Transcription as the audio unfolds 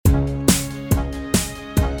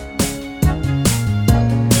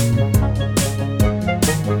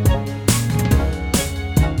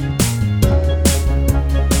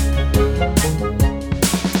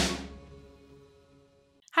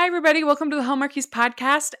everybody. Welcome to the Hallmarkies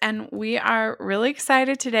podcast. And we are really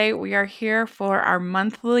excited today. We are here for our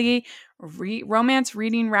monthly romance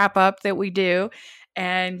reading wrap up that we do.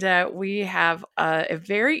 And we have a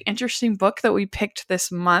very interesting book that we picked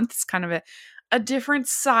this month. It's kind of a different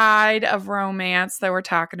side of romance that we're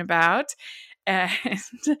talking about. And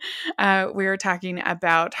we are talking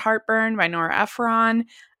about Heartburn by Nora Ephron.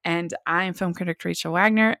 And I am film critic Rachel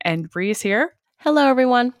Wagner, and Bree is here. Hello,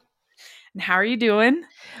 everyone. And how are you doing?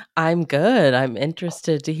 I'm good. I'm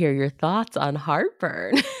interested to hear your thoughts on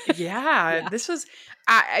Heartburn. Yeah, this was,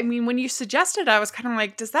 I mean, when you suggested, I was kind of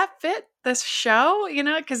like, does that fit this show?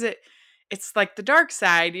 Because it's like the dark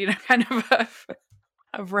side, kind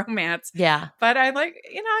of romance. Yeah. But I like,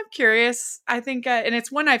 I'm curious. I think, and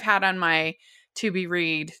it's one I've had on my to be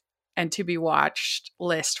read and to be watched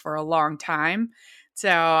list for a long time. So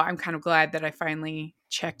I'm kind of glad that I finally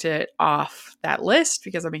checked it off that list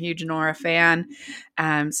because I'm a huge Nora fan.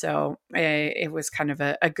 So it was kind of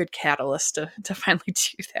a good catalyst to finally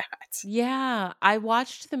do that. Yeah. I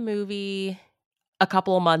watched the movie a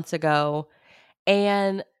couple of months ago.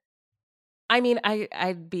 And I mean,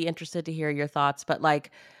 I'd be interested to hear your thoughts, but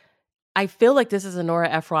I feel like this is a Nora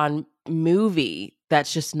Ephron movie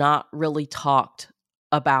that's just not really talked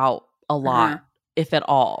about a lot, if at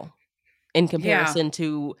all, in comparison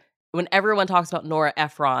to when everyone talks about Nora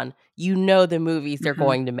Ephron, the movies they're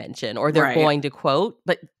going to mention or they're going to quote.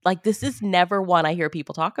 But this is never one I hear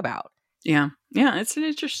people talk about. Yeah. Yeah. It's an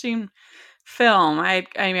interesting film. I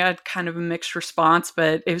had kind of a mixed response,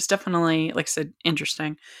 but it was definitely, like I said,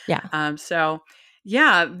 interesting. Yeah. So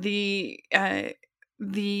yeah, the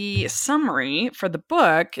summary for the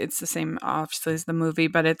book, it's the same obviously as the movie,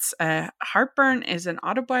 but it's Heartburn is an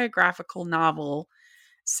autobiographical novel.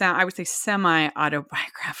 I would say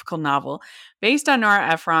semi-autobiographical novel based on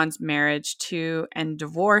Nora Ephron's marriage to and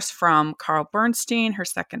divorce from Carl Bernstein, her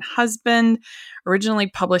second husband. Originally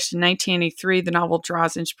published in 1983, the novel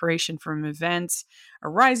draws inspiration from events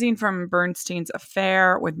arising from Bernstein's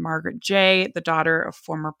affair with Margaret Jay, the daughter of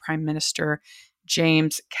former Prime Minister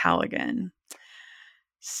James Callaghan.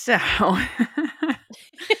 So,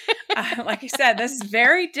 like I said, this is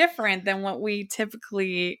very different than what we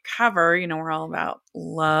typically cover. We're all about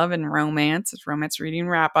love and romance. It's romance reading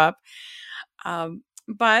wrap up.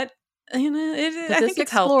 But I think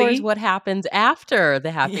it's healthy. What happens after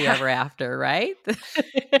the happy ever after, right?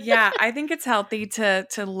 Yeah, I think it's healthy to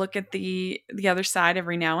look at the other side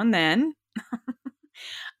every now and then.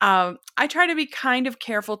 I try to be kind of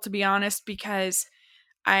careful, to be honest, because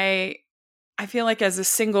I feel like as a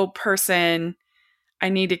single person, I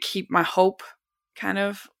need to keep my hope kind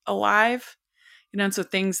of alive, and so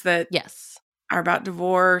things that are about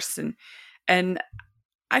divorce and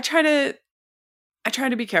I try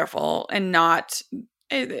to be careful and not,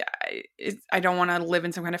 I don't want to live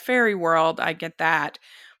in some kind of fairy world. I get that,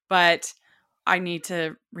 but I need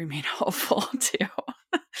to remain hopeful too.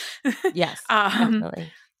 Yes,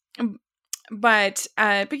 definitely. But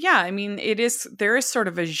yeah, I mean, there is sort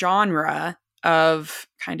of a genre of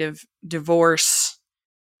kind of divorce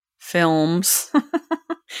films.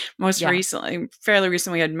 Fairly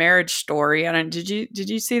recently, we had Marriage Story. Did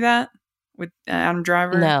you see that with Adam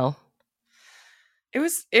Driver? No. It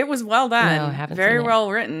was well done. No, I haven't very seen it.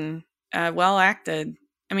 well written, well acted.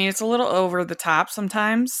 I mean, it's a little over the top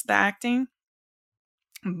sometimes, the acting,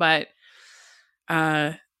 but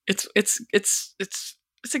it's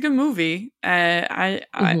a good movie. I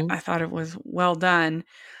thought it was well done.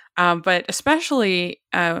 But especially,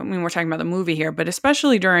 we're talking about the movie here, but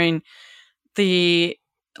especially during the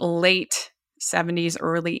late 70s,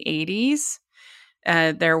 early 80s,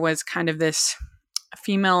 there was kind of this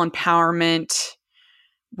female empowerment,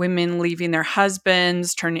 women leaving their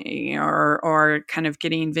husbands, turning or kind of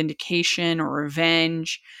getting vindication or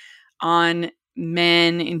revenge on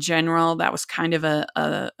men in general. That was kind of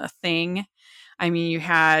a thing. I mean, you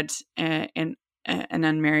had an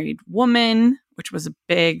Unmarried Woman, which was a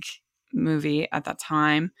big movie at that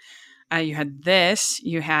time. You had this.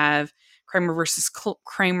 You have Kramer versus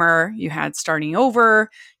Kramer. You had Starting Over.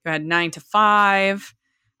 You had 9 to 5.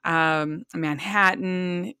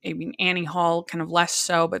 Manhattan. I mean, Annie Hall, kind of less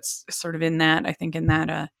so, but sort of in that. I think in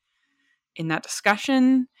that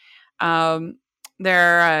discussion,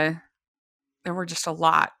 there were just a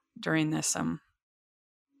lot during this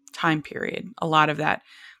time period. A lot of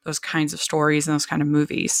those kinds of stories and those kind of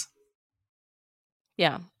movies.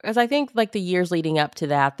 Yeah, because I think the years leading up to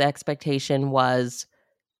that, the expectation was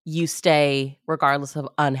you stay regardless of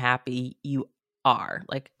unhappy you are,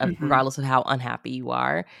 regardless of how unhappy you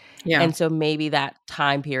are. Yeah. And so maybe that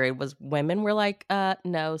time period was women were like,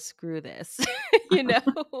 no, screw this,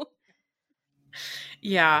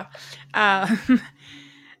 Yeah. Uh,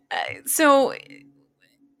 so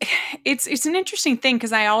it's an interesting thing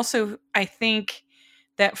because I think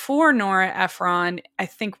that for Nora Ephron, I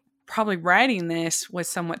think probably writing this was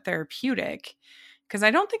somewhat therapeutic because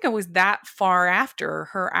I don't think it was that far after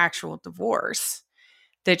her actual divorce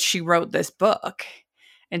that she wrote this book,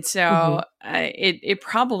 and so Mhm. it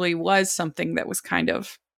probably was something that was kind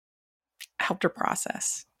of helped her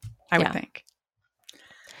process, I would Yeah. think.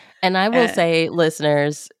 And I will Uh, say,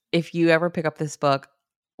 listeners, if you ever pick up this book,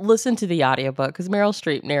 listen to the audiobook because Meryl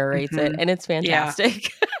Streep narrates it, mhm. and it's Yeah.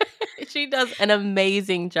 fantastic. She does an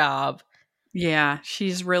amazing job. Yeah,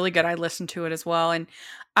 she's really good. I listened to it as well, and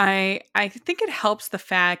I think it helps the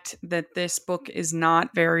fact that this book is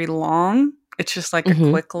not very long. It's just like a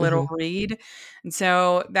Mhm, quick little mhm. read, and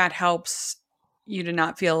so that helps you to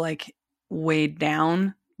not feel like weighed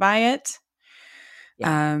down by it.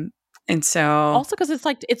 Yeah. Um, and so Also, because it's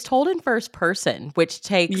like it's told in first person, which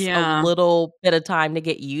takes a yeah, little bit of time to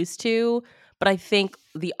get used to, but I think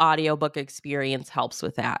the audiobook experience helps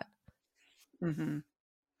with that. hmm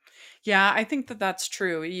yeah, I think that that's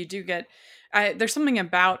true. You do get there's something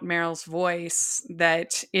about Meryl's voice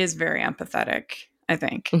that is very empathetic. I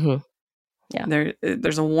think. Mhm. Yeah.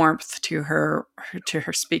 There's a warmth to her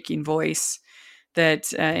speaking voice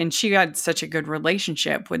that and she had such a good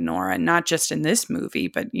relationship with Nora, not just in this movie,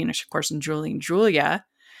 but of course in Julie and Julia.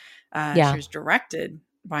 She Yeah. was directed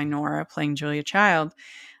by Nora, playing Julia Child,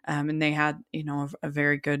 and they had a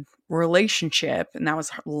very good relationship, and that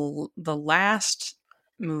was the last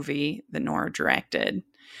movie that Nora directed.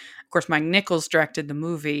 Of course, Mike Nichols directed the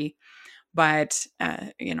movie, but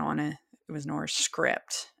on a it was Nora's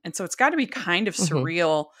script, and so it's got to be kind of Mhm.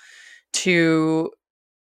 surreal to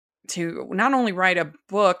not only write a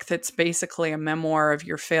book that's basically a memoir of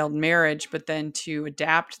your failed marriage, but then to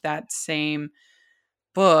adapt that same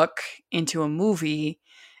book into a movie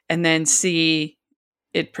and then see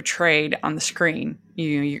it portrayed on the screen.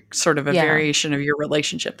 You sort of a Yeah. variation of your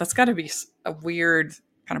relationship. That's got to be a weird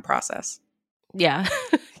kind of process. Yeah.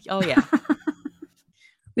 Oh, yeah.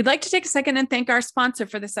 We'd like to take a second and thank our sponsor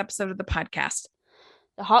for this episode of the podcast.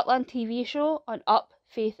 The Heartland TV show on Up,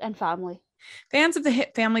 Faith and Family. Fans of the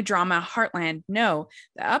hit family drama Heartland know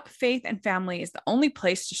that Up, Faith, and Family is the only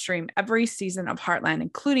place to stream every season of Heartland,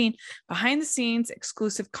 including behind the scenes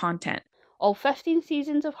exclusive content. All 15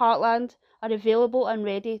 seasons of Heartland are available and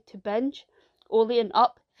ready to binge only in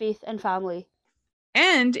Up, Faith and Family.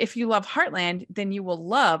 And if you love Heartland, then you will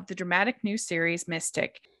love the dramatic new series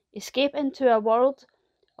Mystic. Escape into a world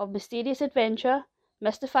of mysterious adventure,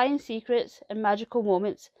 mystifying secrets, and magical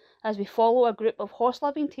moments as we follow a group of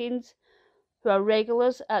horse-loving teens who are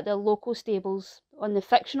regulars at their local stables on the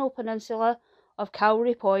fictional peninsula of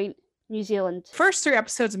Calvary Point, New Zealand. First three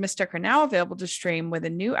episodes of Mystic are now available to stream with a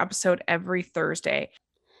new episode every Thursday.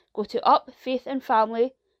 Go to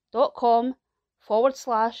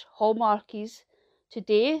upfaithandfamily.com/hallmarkies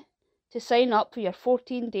today to sign up for your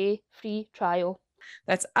 14-day free trial.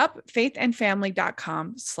 That's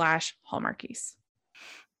upfaithandfamily.com/hallmarkies.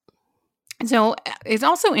 So it's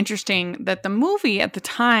also interesting that the movie at the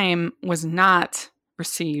time was not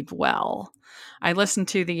received well. I listened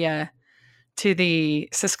to the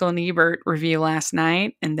Siskel and Ebert review last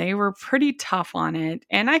night, and they were pretty tough on it.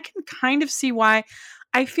 And I can kind of see why.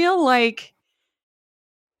 I feel like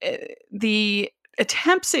the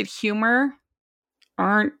attempts at humor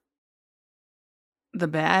aren't the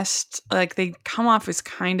best. Like they come off as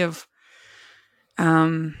kind of,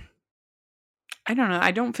 um, I don't know. I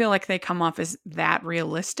don't feel like they come off as that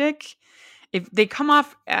realistic. If they come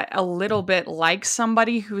off a little bit like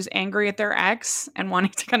somebody who's angry at their ex and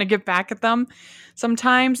wanting to kind of get back at them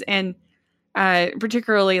sometimes, and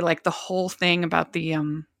particularly like the whole thing about the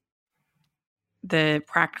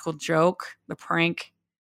practical joke, the prank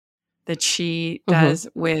that she Mhm. does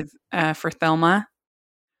with for Thelma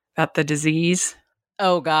about the disease.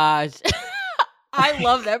 Oh gosh. I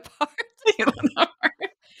love that part.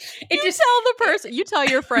 It just You tell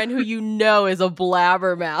your friend who you know is a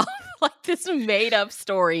blabbermouth, like this made up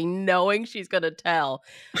story, knowing she's gonna tell.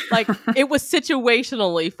 Like it was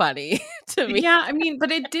situationally funny to me. yeah, I mean,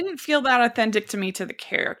 but it didn't feel that authentic to me to the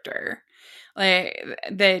character, like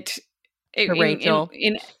that. To Rachel.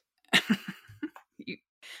 In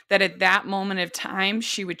that at that moment of time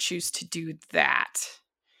she would choose to do that.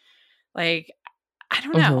 Like I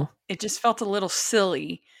don't Mhm. know. It just felt a little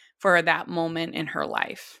silly for that moment in her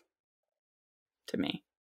life to me.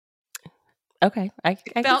 Okay, It I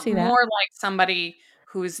can felt see that. more like somebody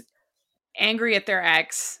who's angry at their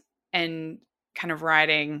ex and kind of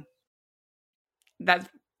writing that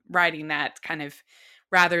kind of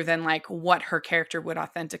rather than like what her character would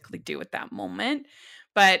authentically do at that moment.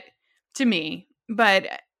 But to me, but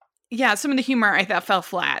yeah, some of the humor I thought fell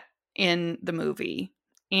flat in the movie.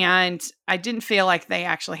 And I didn't feel like they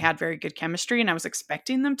actually had very good chemistry, and I was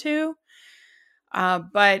expecting them to.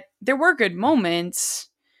 But there were good moments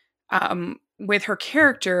with her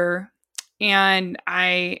character, and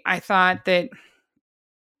I thought that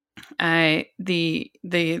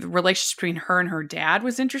the relationship between her and her dad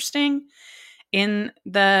was interesting in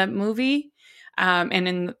the movie, and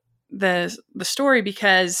in the story,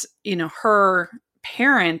 because her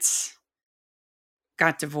parents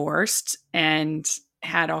got divorced and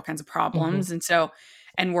had all kinds of Mhm. problems,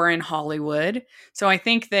 and were in Hollywood. So I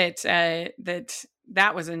think that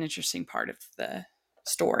that was an interesting part of the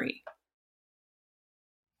story.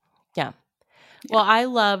 Yeah. Yeah. Well, I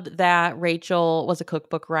loved that Rachel was a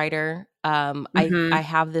cookbook writer. I Hmm.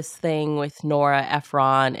 have this thing with Nora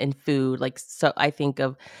Ephron and food. Like, so I think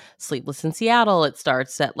of Sleepless in Seattle. It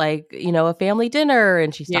starts at like, a family dinner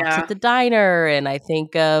and she stops at Yeah. the diner. And I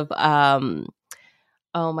think of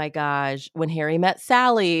oh my gosh, When Harry Met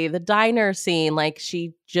Sally, the diner scene, like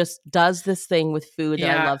she just does this thing with food that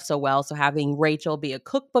I Yeah. love so well. So having Rachel be a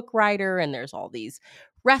cookbook writer and there's all these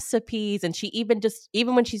recipes, and she even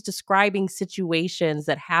when she's describing situations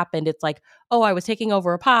that happened, it's like, "Oh, I was taking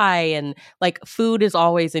over a pie," and like food is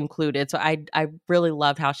always included. So I really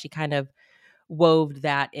loved how she kind of wove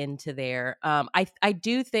that into there. I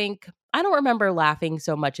do think I don't remember laughing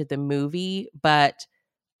so much at the movie, but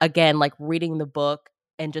again, like reading the book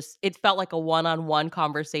and just it felt like a one-on-one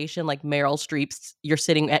conversation, like Meryl Streep's you're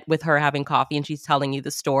sitting with her having coffee and she's telling you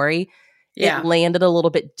the story. It Yeah. landed a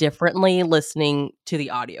little bit differently listening to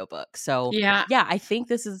the audiobook. So, Yeah. yeah, I think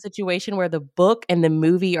this is a situation where the book and the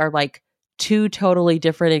movie are like two totally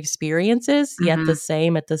different experiences, yet Hmm. the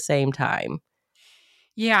same at the same time.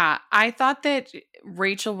 Yeah, I thought that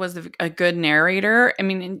Rachel was a good narrator. I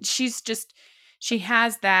mean, and she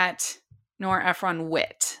has that Nora Ephron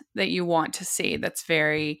wit that you want to see. That's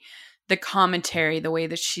very the commentary, the way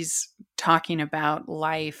that she's talking about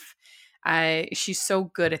life. She's so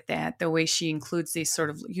good at that. The way she includes these sort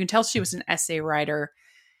of, you can tell she was an essay writer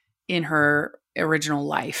in her original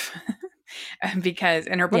life. Because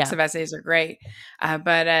and her books Yeah. of essays are great,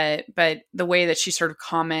 but the way that she sort of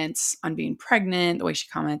comments on being pregnant, the way she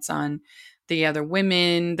comments on the other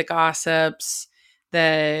women, the gossips,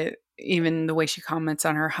 the even the way she comments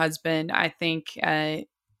on her husband, I think it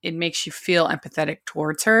makes you feel empathetic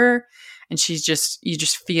towards her, and you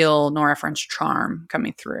just feel Nora Ephron's charm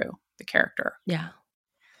coming through the character. Yeah.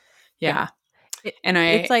 Yeah. Yeah, It and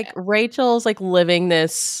it's like Rachel's, like, living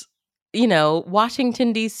this,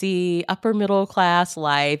 Washington, D.C., upper middle class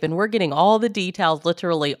life, and we're getting all the details,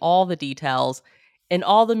 literally all the details, and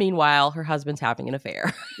all the meanwhile, her husband's having an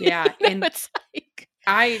affair. yeah, and It's like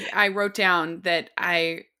I wrote down that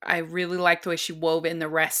I really liked the way she wove in the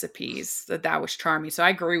recipes, that was charming. So I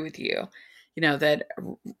agree with you. That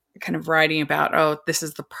kind of writing about, oh, this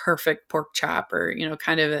is the perfect pork chop, or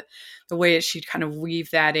kind of the way that she'd kind of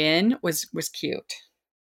weave that in was cute.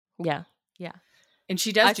 yeah, yeah. And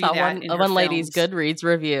she does I do saw that one in her one lady's films. Goodreads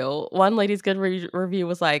review. One lady's Goodreads review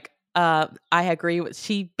was like, I agree with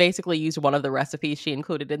she basically used one of the recipes she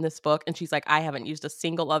included in this book, and she's like, "I haven't used a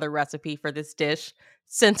single other recipe for this dish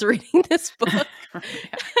since reading this book." Yeah.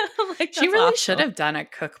 I'm like, She "That's really should awesome." have done a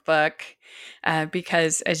cookbook,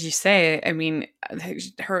 because, as you say, I mean,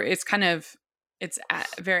 her it's kind of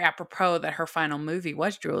very apropos that her final movie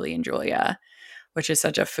was Julie and Julia, which is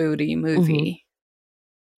such a foodie Mhm. movie,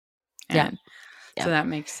 Yeah, and so yeah. that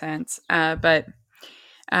makes sense. But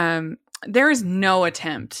um, there is no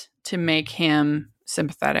attempt to make him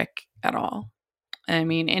sympathetic at all. I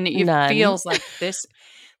mean, and it None. feels like this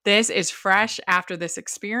is fresh after this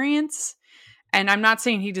experience. And I'm not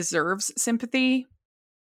saying he deserves sympathy,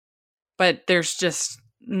 but there's just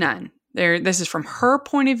none. This is from her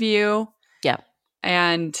point of view, Yeah,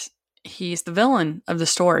 and he's the villain of the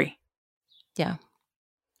story. yeah,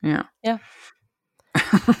 Yeah. yeah.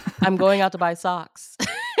 I'm going out to buy socks.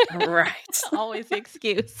 Right. Always the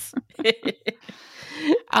excuse.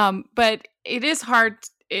 But it is hard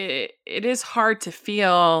to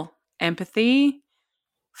feel empathy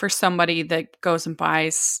for somebody that goes and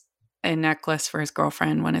buys a necklace for his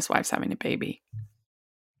girlfriend when his wife's having a baby.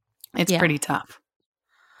 It's Yeah, pretty tough.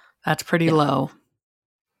 That's pretty yeah, low.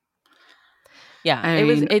 yeah. I It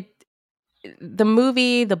was mean, the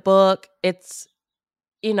movie, the book,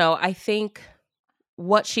 I think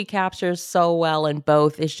what she captures so well in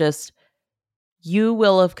both is just you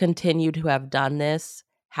will have continued to have done this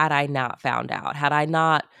had I not found out, had I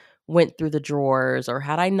not went through the drawers, or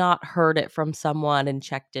had I not heard it from someone and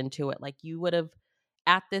checked into it. Like you would have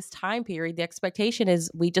at this time period, the expectation is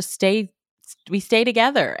we stay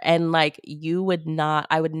together. And like,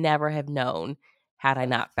 I would never have known had I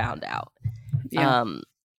not found out. Yeah. Um,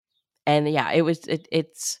 and yeah,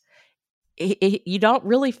 you don't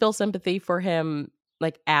really feel sympathy for him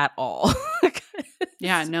like at all.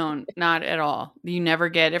 Yeah, no, not at all. You never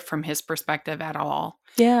get it from his perspective at all.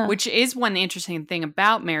 Yeah. Which is one interesting thing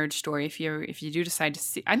about Marriage Story. If you do decide to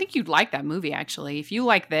see, I think you'd like that movie actually. If you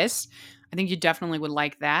like this, I think you definitely would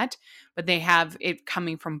like that. But they have it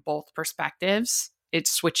coming from both perspectives. It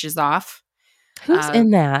switches off. Who's in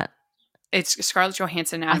that? It's Scarlett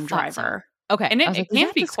Johansson, I Adam thought so. Driver. Okay. And I it, was it like, was can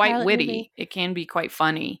that be the quite Scarlet witty. movie? It can be quite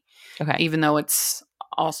funny, Okay. even though it's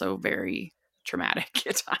also very traumatic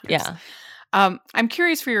at times. Yeah. I'm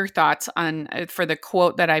curious for your thoughts on for the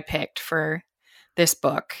quote that I picked for this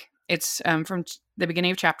book. It's from the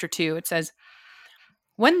beginning of chapter 2. It says,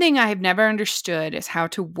 "One thing I have never understood is how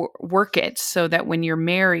to work it so that when you're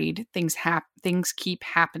married, things keep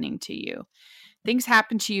happening to you. Things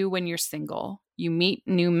happen to you when you're single. You meet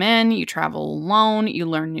new men, you travel alone, you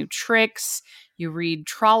learn new tricks, you read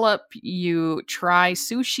Trollope, you try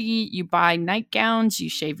sushi, you buy nightgowns, you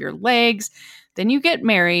shave your legs, then you get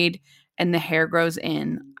married and the hair grows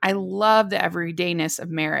in. I love the everydayness of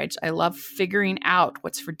marriage. I love figuring out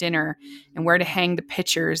what's for dinner and where to hang the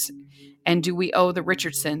pictures. And do we owe the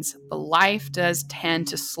Richardsons? But life does tend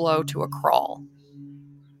to slow to a crawl."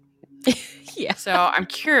 Yeah. So I'm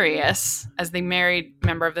curious, as the married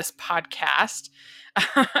member of this podcast,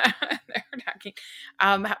 they're talking,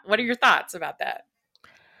 what are your thoughts about that?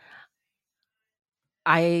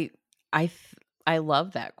 I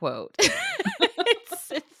love that quote.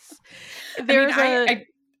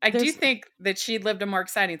 I do think that she lived a more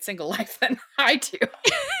exciting single life than I do.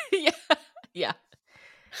 Yeah. Yeah.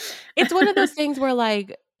 It's one of those things where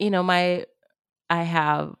like, my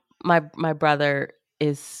brother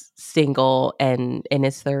is single and in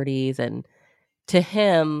his 30s, and to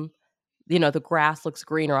him, the grass looks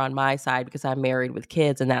greener on my side because I'm married with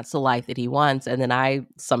kids and that's the life that he wants. And then I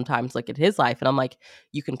sometimes look at his life and I'm like,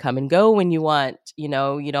 you can come and go when you want, you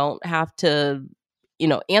don't have to,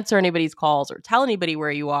 answer anybody's calls or tell anybody where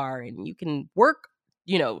you are, and you can work,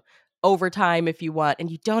 overtime if you want, and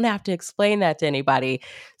you don't have to explain that to anybody.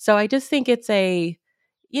 So I just think it's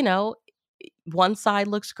you know, one side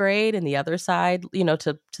looks great and the other side,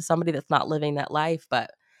 to somebody that's not living that life. But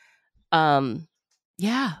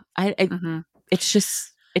yeah, Mm-hmm. it's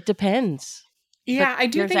just, it depends. Yeah, But I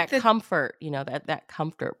do there's think that that. comfort, that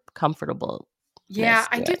comfortableness Yeah,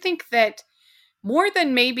 I to do it. think that more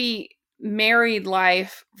than maybe married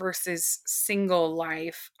life versus single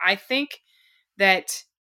life, I think that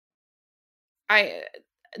I.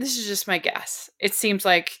 This is just my guess. It seems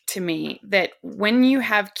like to me that when you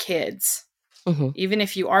have kids, Mhm. even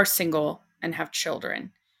if you are single and have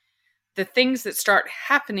children, the things that start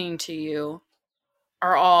happening to you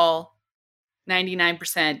are all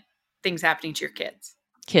 99% things happening to your kids.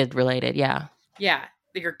 Kid related, yeah. Yeah.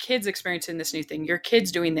 Your kids experiencing this new thing, your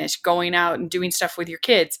kids doing this, going out and doing stuff with your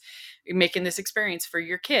kids, making this experience for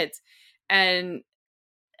your kids. And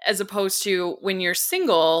as opposed to when you're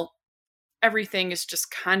single, everything is just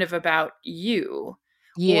kind of about you.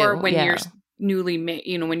 Or when you're Yeah. newly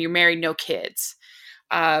when you're married, no kids.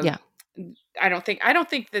 Yeah. I don't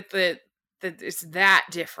think that that it's that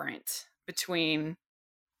different between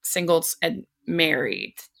singles and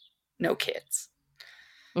married, no kids.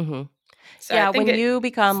 Mhm. So I Yeah, think when you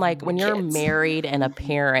become like, when you're kids. married and a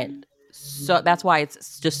parent, so that's why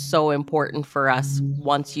it's just so important for us,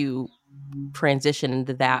 once you transition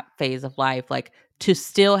into that phase of life, like, to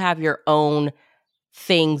still have your own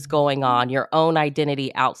things going on, your own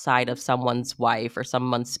identity outside of someone's wife or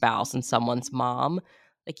someone's spouse and someone's mom.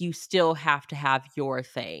 Like, you still have to have your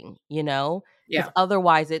thing, because Yeah.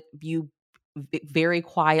 otherwise very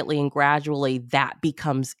quietly and gradually that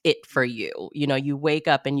becomes it for you. You wake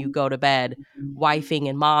up and you go to bed wifing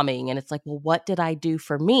and momming, and it's like, well, what did I do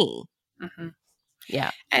for me? Mm-hmm.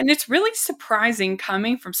 Yeah. And it's really surprising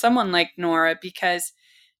coming from someone like Nora because,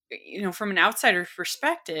 from an outsider's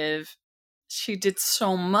perspective, she did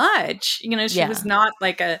so much. She was Yeah. not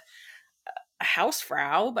like a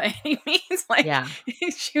housefrau by any means. Like Yeah.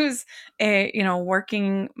 she was a,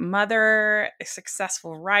 working mother, a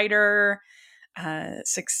successful writer,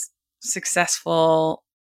 successful,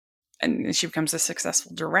 and she becomes a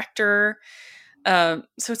successful director. So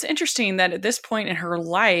it's interesting that at this point in her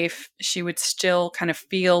life, she would still kind of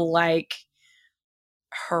feel like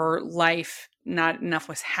her life, not enough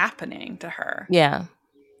was happening to her. Yeah.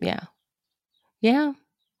 Yeah. Yeah.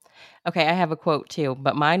 Okay, I have a quote too,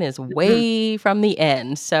 but mine is Mhm. way from the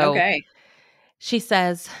end. So Okay. she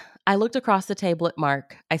says, I looked across the table at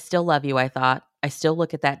Mark. I still love you, I thought. I still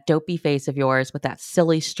look at that dopey face of yours with that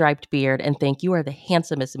silly striped beard and think you are the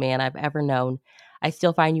handsomest man I've ever known. I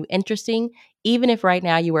still find you interesting, even if right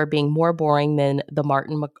now you are being more boring than the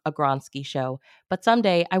Martin Agronsky show. But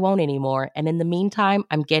someday I won't anymore, and in the meantime,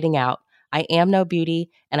 I'm getting out. I am no beauty,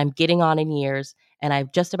 and I'm getting on in years, and I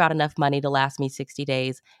have just about enough money to last me 60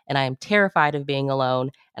 days, and I am terrified of being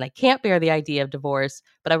alone, and I can't bear the idea of divorce,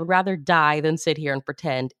 but I would rather die than sit here and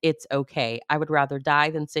pretend it's okay. I would rather die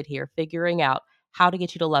than sit here figuring out how to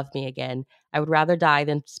get you to love me again. I would rather die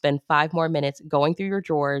than spend 5 more minutes going through your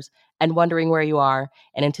drawers and wondering where you are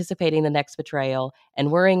and anticipating the next betrayal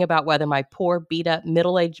and worrying about whether my poor, beat up,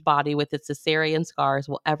 middle aged body with its cesarean scars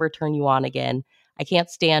will ever turn you on again. I can't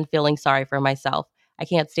stand feeling sorry for myself. I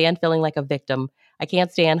can't stand feeling like a victim. I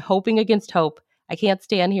can't stand hoping against hope. I can't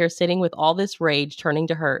stand here sitting with all this rage turning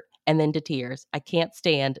to hurt and then to tears. I can't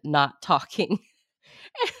stand not talking.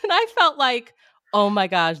 And I felt like, oh my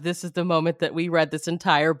gosh, this is the moment that we read this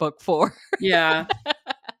entire book for. Yeah.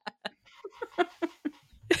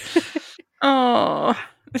 Oh,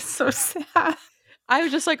 it's so sad. I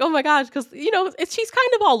was just like, oh my gosh, because, she's kind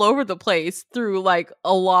of all over the place through like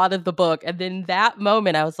a lot of the book. And then that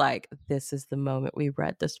moment, I was like, this is the moment we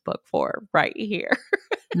read this book for right here.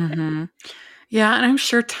 Mm-hmm. Yeah, and I'm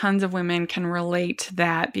sure tons of women can relate to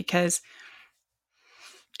that because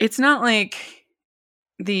it's not like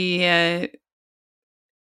it's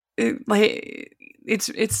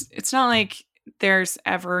not like there's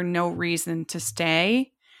ever no reason to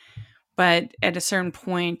stay, but at a certain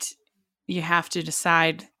point you have to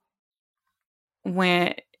decide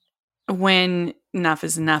when enough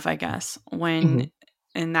is enough, I guess. And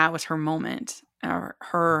that was her moment, or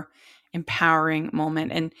her empowering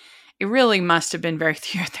moment, and it really must have been very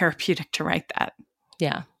therapeutic to write that.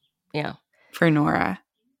 Yeah. For Nora.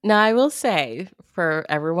 Now, I will say, for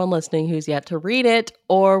everyone listening who's yet to read it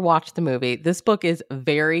or watch the movie, this book is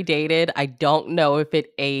very dated. I don't know if it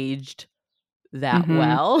aged that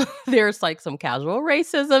well. There's like some casual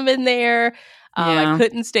racism in there. I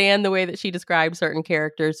couldn't stand the way that she described certain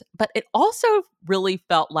characters, but it also really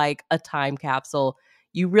felt like a time capsule.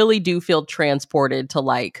 You really do feel transported to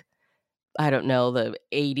like, I don't know, the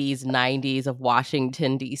 80s, 90s of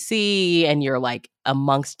Washington, D.C., and you're like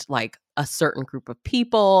amongst like a certain group of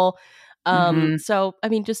people. So, I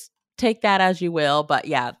mean, just take that as you will. But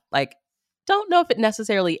yeah, like, don't know if it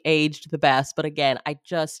necessarily aged the best. But again, I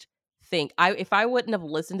just think if I wouldn't have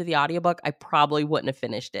listened to the audiobook, I probably wouldn't have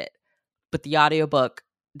finished it. But the audiobook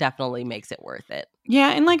definitely makes it worth it.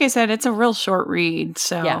 Yeah, and like I said, it's a real short read.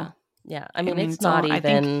 So yeah. I mean, it's not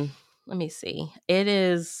even. Let me see. It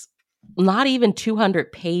is not even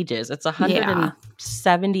 200 pages. It's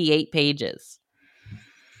 178 pages.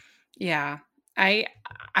 Yeah. I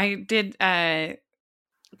did kind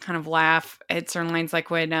of laugh at certain lines, like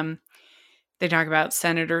when they talk about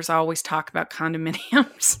senators always talk about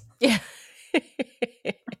condominiums. Yeah.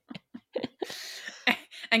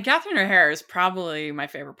 And Catherine O'Hara is probably my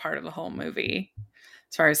favorite part of the whole movie,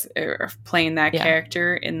 as far as playing that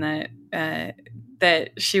character in the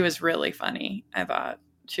that she was really funny. I thought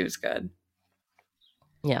she was good.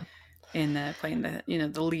 Yeah. In playing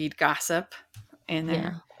the lead gossip in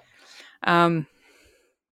there.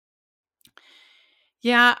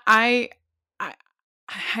 Yeah. I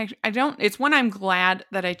don't. It's one I'm glad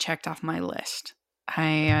that I checked off my list.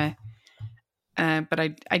 But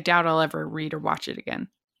I doubt I'll ever read or watch it again.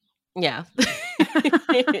 Yeah.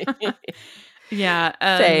 Yeah.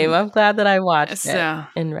 Same. I'm glad that I watched it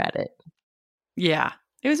and read it. Yeah.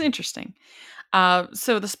 It was interesting.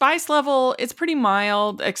 So the spice level, it's pretty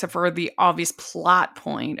mild, except for the obvious plot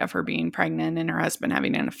point of her being pregnant and her husband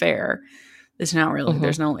having an affair. There's not really,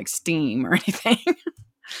 there's no like steam or anything.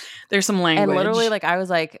 There's some language. And literally, like, I was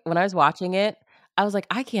like, when I was watching it, I was like,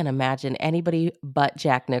 I can't imagine anybody but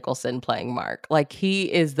Jack Nicholson playing Mark. Like, he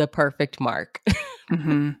is the perfect Mark.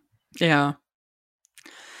 Yeah.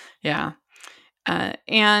 Yeah.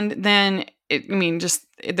 And then,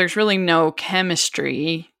 there's really no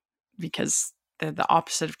chemistry because they're the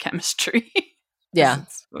opposite of chemistry. Yeah.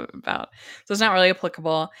 So it's not really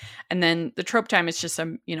applicable. And then the trope time is just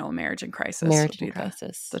a marriage in crisis.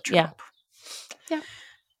 The trope.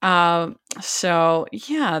 Yeah. So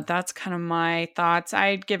yeah, that's kind of my thoughts.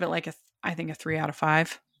 I'd give it like I think a 3 out of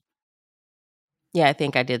 5. Yeah, I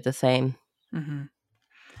think I did the same.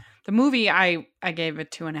 The movie, I gave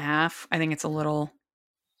it 2.5. I think it's a little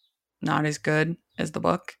not as good as the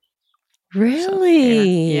book.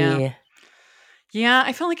 Really? So, yeah.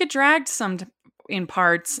 I felt like it dragged some in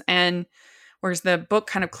parts, and whereas the book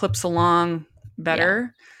kind of clips along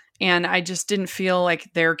better, and I just didn't feel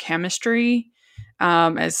like their chemistry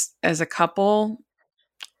as a couple.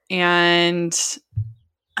 And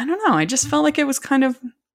I don't know. I just felt like it was kind of.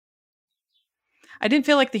 I didn't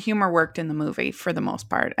feel like the humor worked in the movie for the most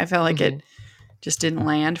part. I felt like it just didn't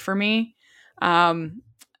land for me.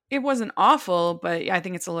 It wasn't awful, but I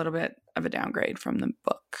think it's a little bit of a downgrade from the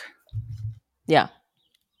book. Yeah.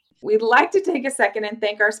 We'd like to take a second and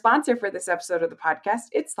thank our sponsor for this episode of the podcast.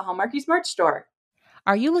 It's the Hallmarkies merch store.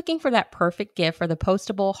 Are you looking for that perfect gift for the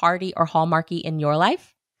postable, Hardy, or Hallmarky in your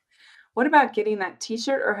life? What about getting that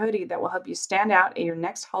t-shirt or hoodie that will help you stand out at your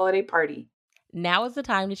next holiday party? Now is the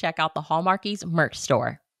time to check out the Hallmarkies merch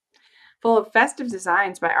store. Full of festive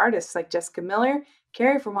designs by artists like Jessica Miller,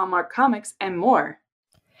 Carrie from Hallmark Comics, and more.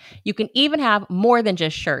 You can even have more than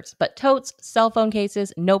just shirts, but totes, cell phone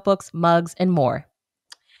cases, notebooks, mugs, and more.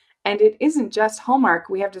 And it isn't just Hallmark.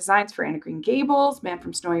 We have designs for Anna Green Gables, Man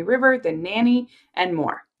from Snowy River, The Nanny, and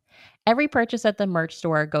more. Every purchase at the merch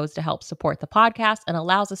store goes to help support the podcast and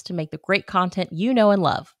allows us to make the great content you know and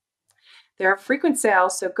love. There are frequent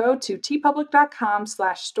sales, so go to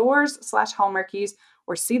tpublic.com/stores/Hallmarkies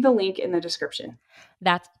or see the link in the description.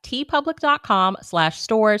 That's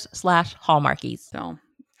tpublic.com/stores/Hallmarkies. So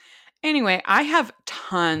anyway, I have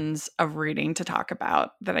tons of reading to talk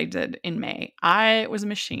about that I did in May. I was a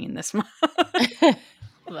machine this month.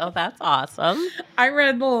 Well, that's awesome. I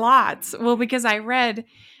read lots. Well, because I read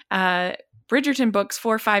Bridgerton books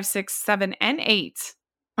 4, 5, 6, 7, and 8.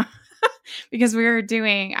 Because we were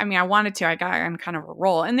doing, I mean, I wanted to. I got on kind of a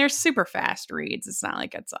roll. And they're super fast reads. It's not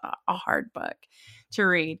like it's a hard book to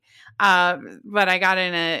read. But I got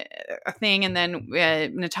in a thing, and then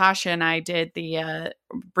Natasha and I did the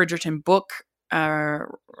Bridgerton book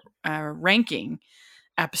ranking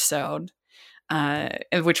episode,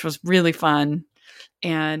 which was really fun.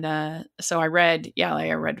 And so I read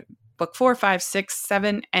book 4, 5, 6,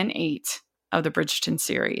 7, and 8 of the Bridgerton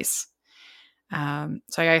series. So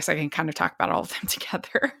I guess I can kind of talk about all of them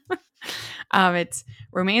together. It's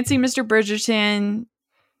Romancing Mr. Bridgerton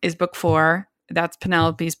is book 4. That's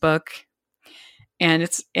Penelope's book. And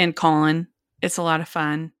it's in Colin. It's a lot of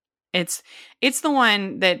fun. It's the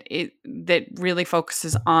one that really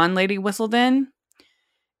focuses on Lady Whistledown.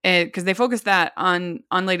 Because they focus that on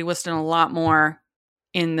Lady Whistledown a lot more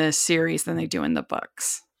in the series than they do in the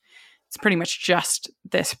books. It's pretty much just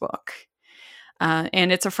this book.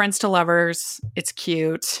 And it's a Friends to Lovers. It's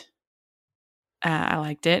cute. I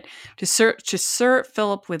liked it. To Sir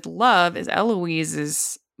Philip with Love is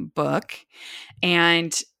Eloise's book.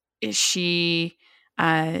 And she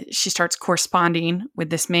starts corresponding with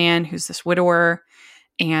this man who's this widower.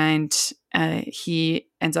 And he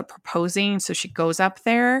ends up proposing. So she goes up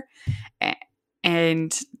there.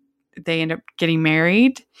 And they end up getting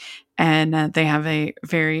married. And they have a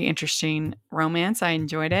very interesting romance. I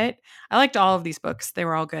enjoyed it. I liked all of these books. They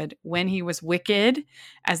were all good. When He Was Wicked,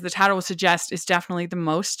 as the title would suggest, is definitely the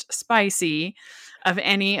most spicy of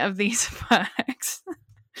any of these books.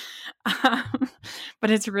 But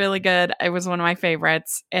it's really good. It was one of my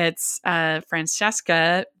favorites. It's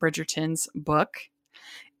Francesca Bridgerton's book.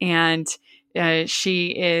 And she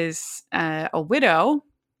is a widow.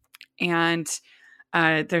 And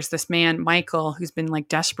there's this man, Michael, who's been like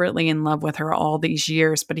desperately in love with her all these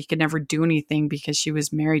years, but he could never do anything because she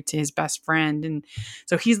was married to his best friend. And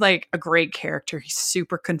so he's like a great character. He's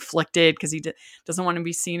super conflicted because he doesn't want to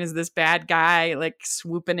be seen as this bad guy, like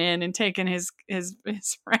swooping in and taking his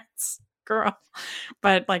friend's girl.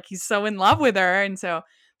 But like he's so in love with her. And so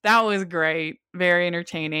that was great. Very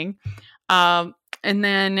entertaining. And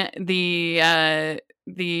then the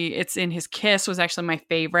It's in His Kiss was actually my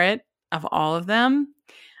favorite of all of them.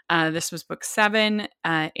 This was book 7,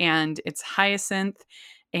 and it's Hyacinth,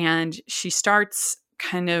 and she starts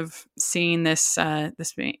kind of seeing this man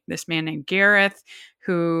named Gareth,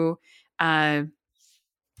 who is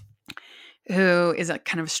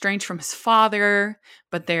kind of estranged from his father,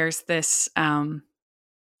 but there's this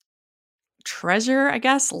treasure, I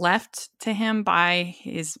guess, left to him by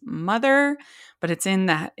his mother, but it's in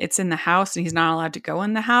the house, and he's not allowed to go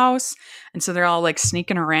in the house. And so they're all like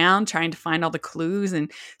sneaking around trying to find all the clues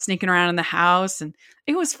and sneaking around in the house, and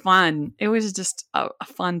it was fun. It was just a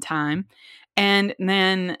fun time. And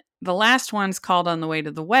then the last one's called On the Way to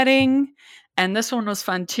the Wedding, and this one was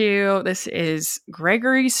fun too. This is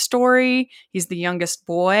Gregory's story. He's the youngest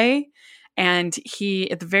boy. And he,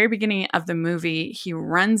 at the very beginning of the movie, he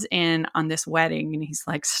runs in on this wedding and he's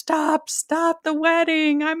like, stop the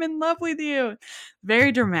wedding. I'm in love with you.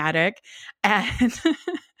 Very dramatic. And,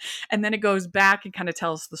 and then it goes back and kind of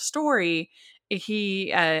tells the story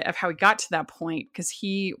of how he got to that point, because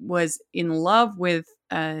he was in love with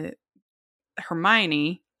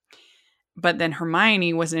Hermione, but then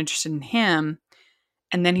Hermione wasn't interested in him.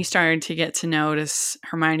 and then he started to get to notice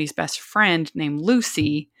Hermione's best friend named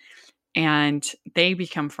Lucy, and they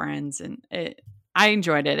become friends. And I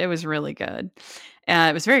enjoyed it. It was really good.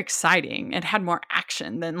 It was very exciting. It had more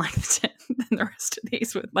action than like than the rest of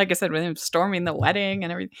these. With, like I said, with him storming the wedding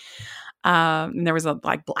and everything. And there was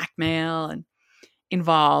like blackmail and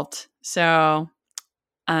involved. So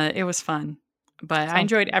it was fun. But I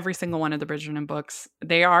enjoyed every single one of the Bridgerton books.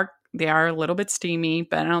 They are a little bit steamy,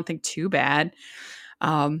 but I don't think too bad.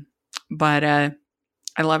 But I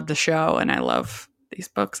loved the show, and I love these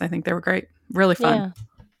books. I think they were great. Really fun.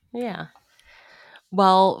 Yeah.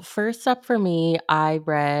 Well, first up for me, I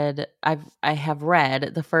have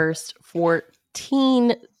read the first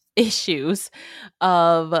 14 issues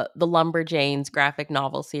of the Lumberjanes graphic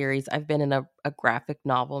novel series. I've been in a graphic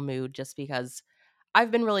novel mood just because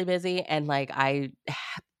I've been really busy, and like at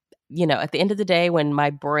the end of the day when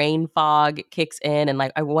my brain fog kicks in and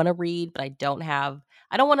like I want to read, but I don't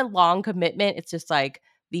want a long commitment. It's just like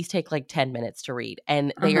these take like 10 minutes to read,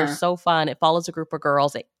 and they are so fun. It follows a group of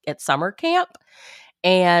girls at summer camp.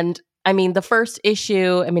 And I mean, the first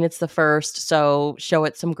issue, it's the first, so show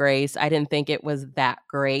it some grace. I didn't think it was that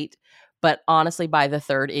great. But honestly, by the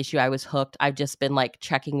third issue, I was hooked. I've just been like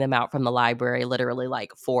checking them out from the library, literally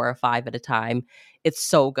like 4 or 5 at a time. It's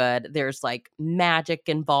so good. There's like magic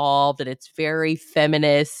involved, and it's very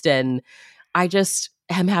feminist. And I just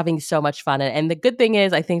am having so much fun. And the good thing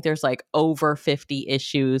is, I think there's like over 50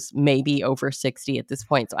 issues, maybe over 60 at this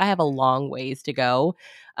point. So I have a long ways to go.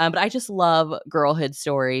 But I just love girlhood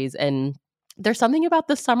stories. And there's something about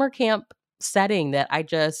the summer camp setting that I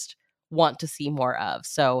just want to see more of.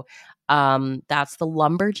 So that's the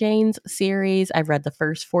Lumberjanes series. I've read the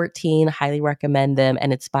first 14, highly recommend them.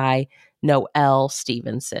 And it's by Noelle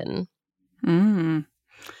Stevenson. That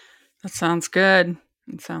sounds good.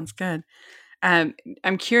 It sounds good. I'm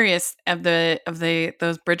curious of those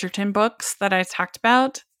Bridgerton books that I talked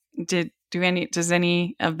about. Does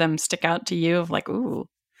any of them stick out to you? Of like, ooh,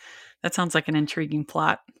 that sounds like an intriguing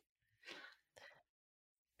plot.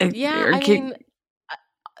 Yeah,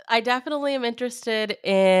 I definitely am interested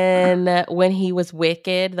in When He Was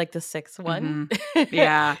Wicked, like the 6th one. Mm-hmm.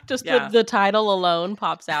 Yeah. Just the title alone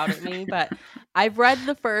pops out at me. But I've read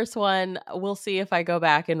the first one. We'll see if I go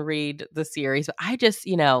back and read the series. But I just,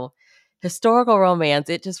 historical romance,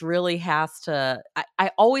 it just really has to,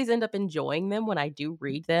 I always end up enjoying them when I do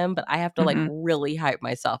read them, but I have to like really hype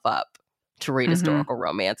myself up to read historical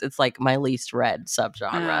romance. It's like my least read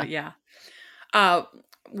subgenre. Yeah.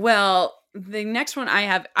 Well, the next one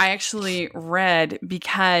I actually read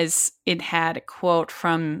because it had a quote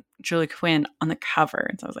from Julie Quinn on the cover.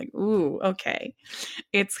 And so I was like, ooh, okay.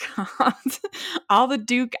 It's called All the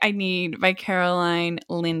Duke I Need by Caroline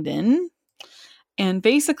Linden. And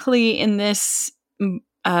basically in this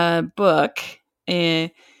book, you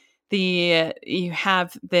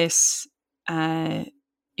have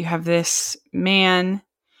this man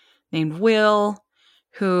named Will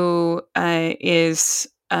who is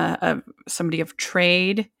somebody of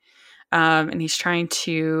trade, and he's trying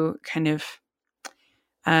to kind of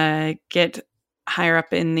get higher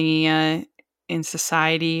up in the in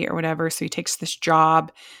society or whatever. So he takes this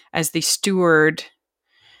job as the steward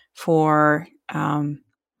for an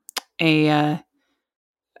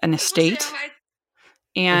estate,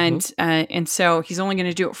 and so he's only going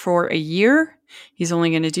to do it for a year. He's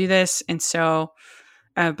only going to do this, and so,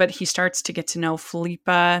 but he starts to get to know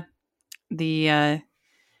Philippa, the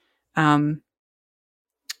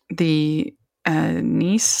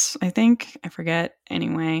niece, I think. I forget.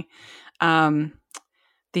 Anyway,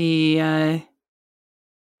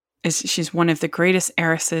 she's one of the greatest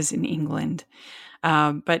heiresses in England.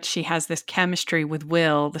 But she has this chemistry with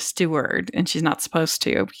Will, the steward, and she's not supposed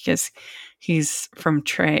to because he's from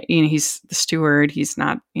trade. He's the steward. He's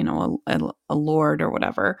not, a lord or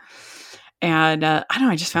whatever. And I don't know.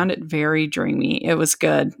 I just found it very dreamy. It was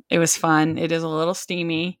good. It was fun. It is a little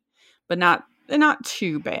steamy, but not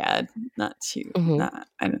too bad. Not too. Not,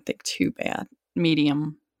 I don't think too bad.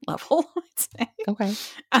 Medium level, I'd say. Okay.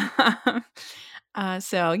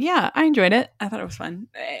 So yeah, I enjoyed it. I thought it was fun.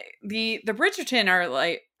 The Bridgerton are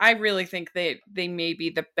like, I really think they may be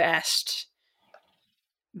the best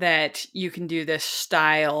that you can do this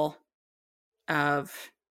style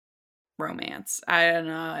of romance. I don't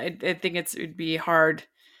know. I think it'd be hard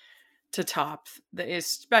to top,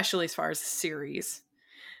 especially as far as the series.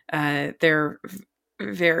 They're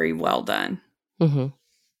very well done.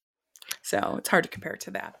 So it's hard to compare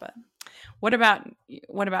to that. But what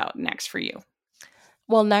about next for you?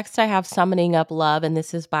 Well, next I have Summoning Up Love, and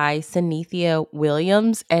this is by Synethia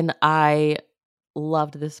Williams, and I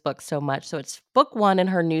loved this book so much. So it's book 1 in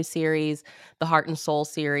her new series, the Heart and Soul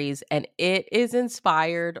series, and it is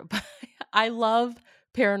inspired by I love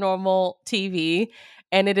paranormal TV,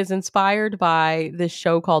 and it is inspired by this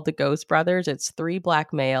show called The Ghost Brothers. It's 3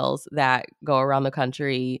 black males that go around the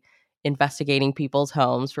country investigating people's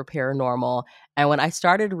homes for paranormal. And when I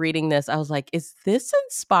started reading this, I was like, is this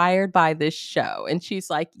inspired by this show? And she's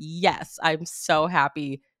like, yes, I'm so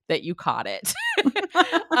happy that you caught it.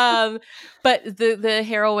 um, but the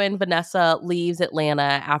heroine, Vanessa, leaves Atlanta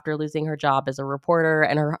after losing her job as a reporter,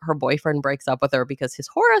 and her boyfriend breaks up with her because his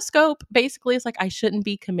horoscope basically is like, I shouldn't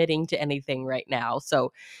be committing to anything right now.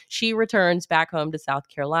 So she returns back home to South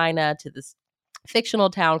Carolina, to this fictional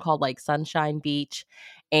town called like Sunshine Beach,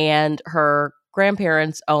 and her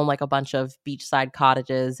grandparents own like a bunch of beachside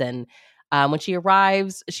cottages. And when she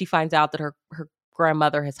arrives, she finds out that her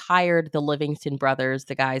grandmother has hired the Livingston brothers,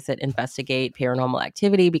 the guys that investigate paranormal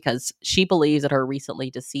activity, because she believes that her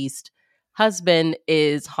recently deceased husband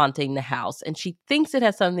is haunting the house. And she thinks it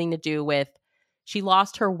has something to do with, she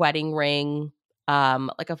lost her wedding ring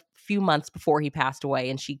like a few months before he passed away,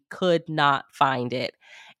 and she could not find it.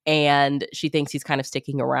 And she thinks he's kind of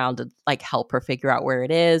sticking around to like help her figure out where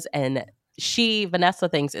it is. And Vanessa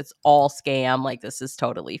thinks it's all scam, like this is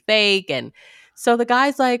totally fake. And so the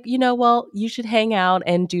guy's like, well, you should hang out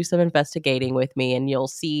and do some investigating with me, and you'll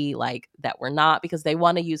see like that we're not, because they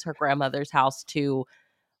want to use her grandmother's house to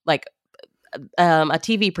like a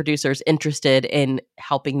TV producer's interested in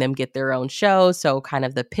helping them get their own show. So kind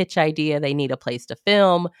of the pitch idea, they need a place to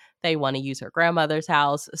film. They want to use her grandmother's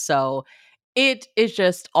house. So it is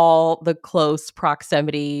just all the close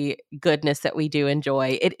proximity goodness that we do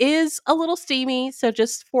enjoy. It is a little steamy, so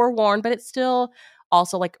just forewarned, but it's still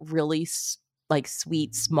also like really like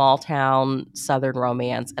sweet small town Southern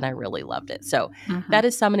romance, and I really loved it. So that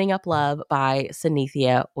is Summoning Up Love by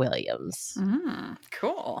Synethia Williams.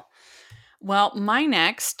 Cool. Well, my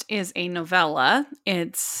next is a novella.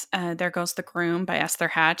 It's There Goes the Groom by Esther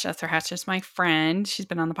Hatch. Esther Hatch is my friend. She's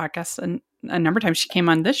been on the podcast a number of times. She came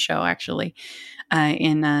on this show, actually,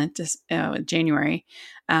 in January.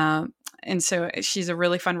 And so she's a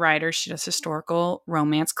really fun writer. She does historical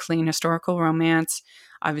romance, clean historical romance.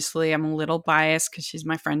 Obviously, I'm a little biased because she's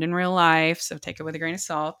my friend in real life, so take it with a grain of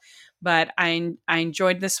salt. But I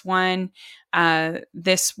enjoyed this one.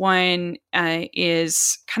 This one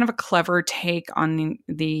is kind of a clever take on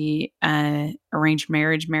the arranged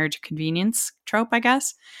marriage of convenience trope, I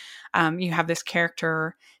guess. You have this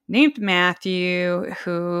character named Matthew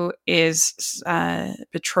who is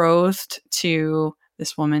betrothed to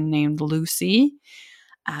this woman named Lucy.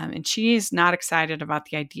 And she's not excited about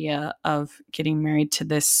the idea of getting married to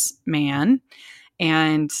this man.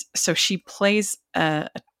 And so she plays a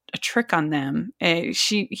trick on them.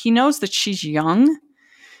 He knows that she's young.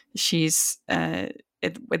 She's at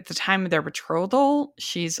the time of their betrothal,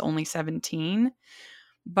 she's only 17,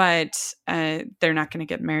 but they're not going to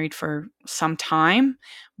get married for some time.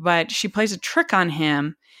 But she plays a trick on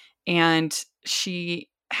him, and she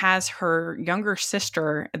has her younger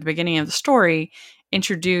sister at the beginning of the story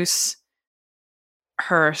introduce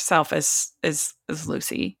herself as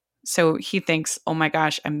Lucy. So he thinks, oh my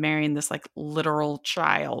gosh, I'm marrying this like literal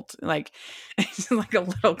child, like like a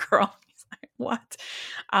little girl. He's like, what?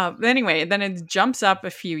 But anyway, then it jumps up a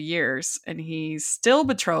few years, and he's still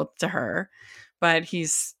betrothed to her, but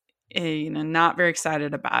he's not very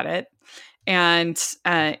excited about it. And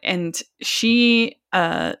she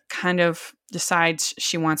kind of decides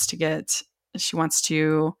she wants to get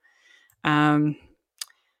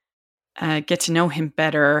to know him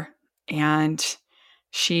better, and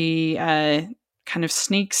she kind of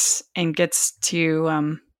sneaks and gets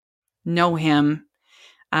to know him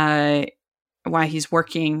while he's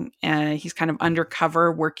working. He's kind of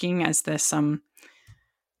undercover working as this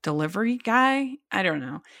delivery guy. I don't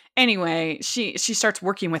know. Anyway, she starts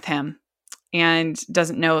working with him and he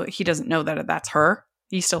doesn't know that that's her.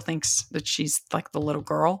 He still thinks that she's like the little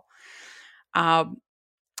girl.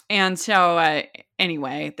 And so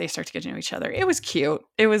anyway, they start to get to know each other. It was cute.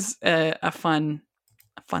 It was a fun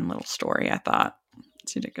little story, I thought.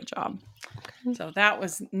 She did a good job. So that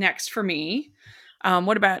was next for me.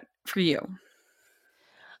 What about for you?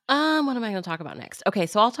 What am I going to talk about next? Okay,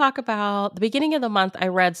 so I'll talk about the beginning of the month. I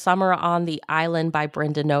read Summer on the Island by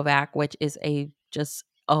Brenda Novak, which is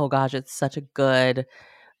oh gosh, it's such a good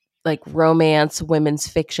like romance women's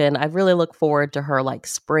fiction. I really look forward to her like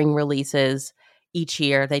spring releases each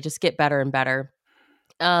year. They just get better and better.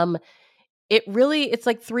 It's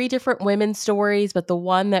like 3 different women's stories, but the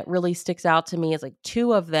one that really sticks out to me is like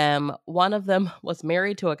 2 of them. One of them was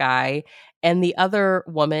married to a guy, and the other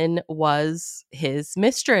woman was his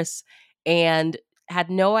mistress. and had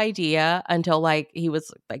no idea until like he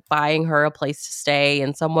was like buying her a place to stay,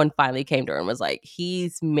 and someone finally came to her and was like,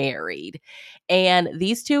 he's married. And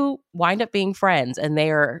these two wind up being friends, and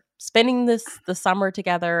they are spending the summer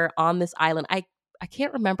together on this island. I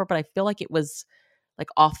can't remember, but I feel like it was like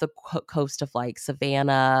off the coast of like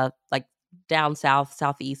Savannah, like down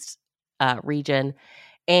southeast region.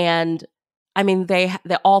 And I mean, they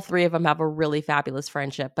all three of them have a really fabulous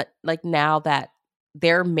friendship. But like now that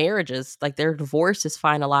their marriages, like their divorce is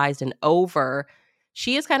finalized and over,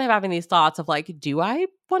 she is kind of having these thoughts of like, do I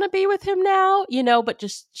want to be with him now? You know, but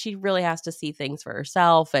just she really has to see things for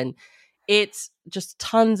herself. And it's just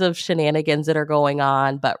tons of shenanigans that are going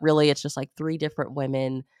on. But really, it's just like three different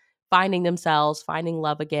women finding themselves, finding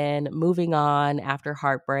love again, moving on after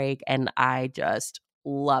heartbreak. And I just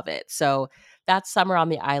love it. So that's Summer on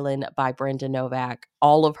the Island by Brenda Novak.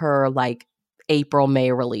 All of her like April,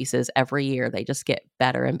 May releases every year, they just get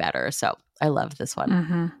better and better. So I love this one.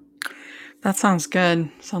 Mm-hmm. That sounds good.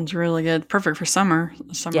 Sounds really good. Perfect for summer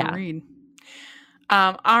read.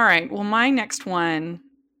 All right. Well, my next one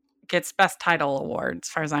gets Best Title Award as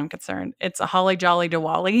far as I'm concerned. It's A Holly Jolly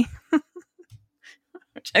Diwali,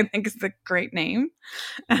 which I think is a great name.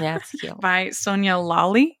 Yeah, it's cute. By Sonia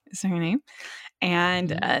Lally is her name.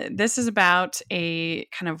 And this is about a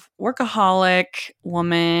kind of workaholic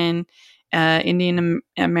woman, Indian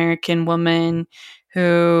American woman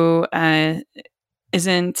who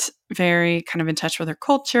isn't very kind of in touch with her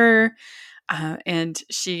culture. And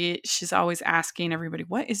she's always asking everybody,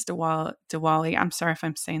 what is Diwali? I'm sorry if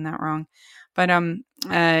I'm saying that wrong. But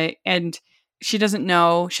and she doesn't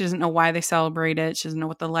know why they celebrate it. She doesn't know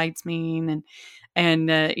what the lights mean. And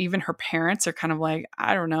even her parents are kind of like,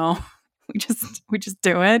 I don't know. We just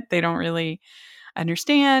do it. They don't really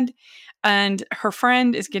understand. And her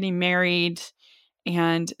friend is getting married,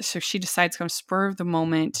 and so she decides, kind of spur of the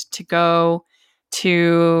moment, to go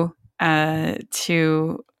to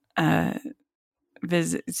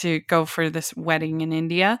visit, to go for this wedding in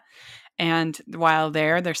India. And while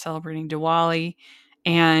they're celebrating Diwali,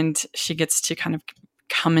 and she gets to kind of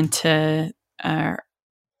come into her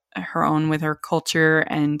own with her culture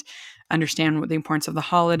and understand what the importance of the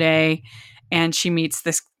holiday. And she meets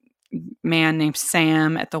this man named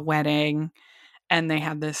Sam at the wedding, and they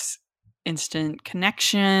have this instant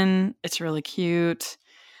connection. It's really cute.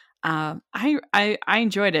 I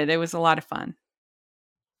enjoyed it. It was a lot of fun.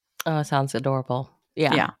 Oh, it sounds adorable.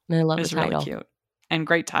 Yeah. And I love the title. Really cute and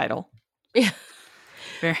great title. Yeah.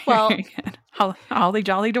 Very good. Holly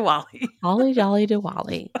Jolly Diwali. Holly Jolly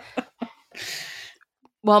Diwali.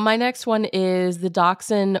 Well, my next one is The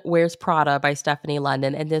Dachshund Wears Prada by Stephanie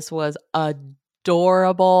London. And this was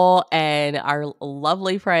adorable. And our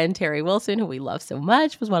lovely friend, Terry Wilson, who we love so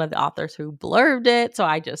much, was one of the authors who blurbed it. So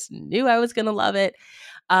I just knew I was going to love it.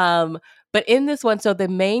 But in this one, so the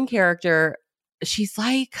main character, she's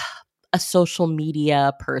like a social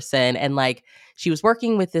media person. And like she was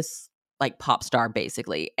working with this like pop star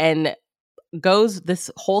basically. And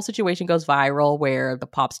this whole situation goes viral where the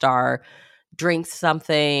pop star drinks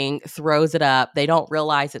something, throws it up. They don't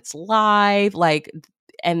realize it's live. Like,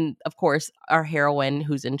 and of course, our heroine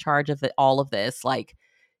who's in charge of all of this, like,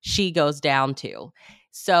 she goes down too.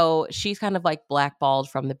 So she's kind of like blackballed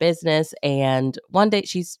from the business. And one day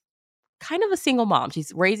she's kind of a single mom.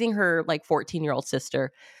 She's raising her like 14-year-old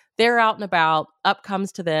sister. They're out and about. Up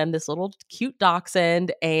comes to them this little cute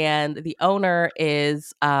dachshund, and the owner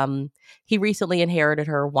is he recently inherited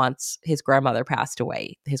her once his grandmother passed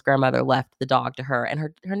away. His grandmother left the dog to her, and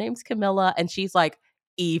her name's Camilla, and she's like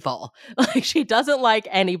evil. Like she doesn't like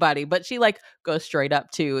anybody, but she like goes straight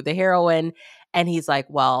up to the heroine, and he's like,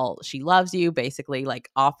 well, she loves you, basically like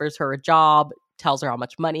offers her a job, tells her how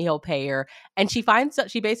much money he'll pay her. And she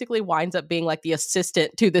basically winds up being like the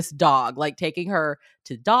assistant to this dog, like taking her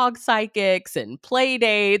to dog psychics and play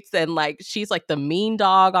dates. And like, she's like the mean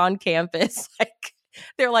dog on campus. Like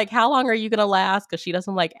they're like, how long are you going to last? Cause she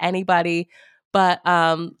doesn't like anybody. But,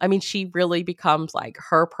 I mean, she really becomes like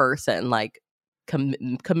her person, like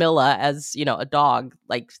Camilla as, you know, a dog,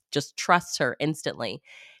 like just trusts her instantly.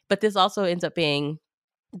 But this also ends up being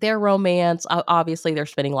their romance. Obviously, they're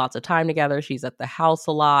spending lots of time together. She's at the house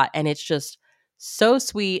a lot, and it's just so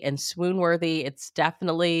sweet and swoon worthy. It's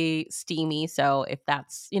definitely steamy. So if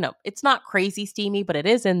that's, you know, it's not crazy steamy, but it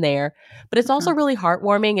is in there. But it's also really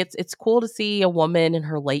heartwarming. It's cool to see a woman in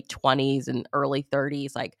her late 20s and early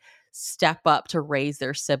 30s like step up to raise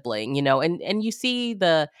their sibling, you know, and you see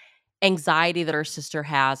the anxiety that her sister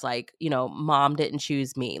has, like, you know, mom didn't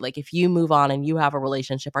choose me. Like, if you move on and you have a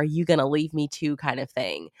relationship, are you going to leave me too, kind of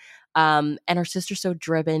thing. And her sister's so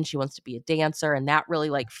driven. She wants to be a dancer, and that really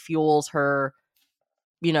like fuels her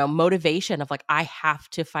motivation of like, I have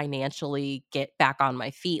to financially get back on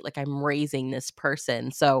my feet. Like, I'm raising this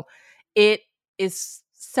person. So it is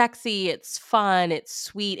sexy. It's fun. It's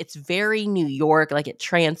sweet. It's very New York. Like, it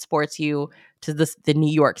transports you to the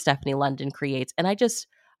New York Stephanie London creates. And I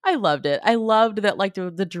loved it. I loved that, like,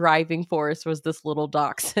 the driving force was this little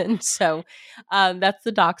dachshund. So that's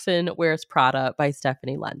The Dachshund Wears Prada by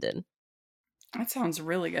Stephanie London. That sounds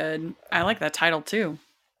really good. I like that title too.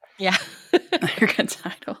 Yeah. Good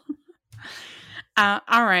title. All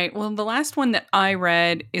right. Well, the last one that I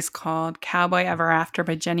read is called Cowboy Ever After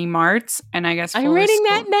by Jenny Martz. And I guess I'm reading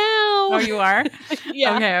that now. Oh, you are?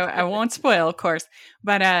 Yeah. Okay. I won't spoil, of course.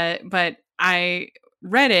 But I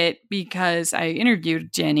read it because I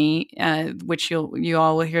interviewed Jenny, which you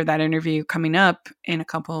all will hear that interview coming up in a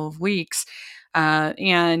couple of weeks.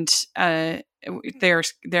 They're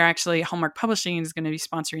actually, Hallmark Publishing is going to be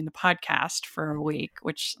sponsoring the podcast for a week,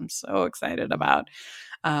 which I'm so excited about.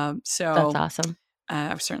 So that's awesome.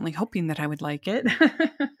 I was certainly hoping that I would like it.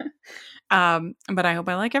 But I hope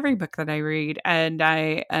I like every book that I read, and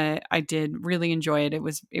I did really enjoy it. It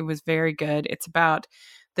was very good. It's about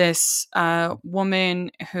this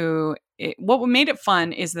woman who. What made it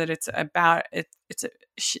fun is that it's about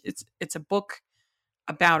it's a book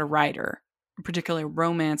about a writer, a particular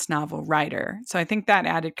romance novel writer. So I think that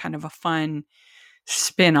added kind of a fun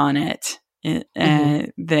spin on it.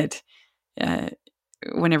 That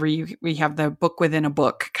whenever we have the book within a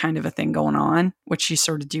book kind of a thing going on, which you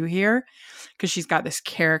sort of do here, because she's got this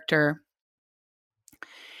character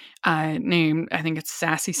named, I think it's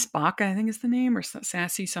Sassy Spock, I think is the name, or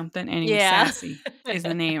Sassy something. Anyway, Yeah. Sassy is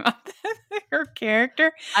the name of her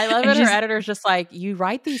character. I love it. Her editor's just like, you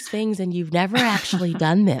write these things and you've never actually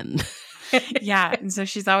done them. Yeah. And so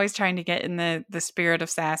she's always trying to get in the spirit of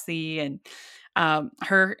Sassy. And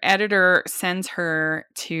her editor sends her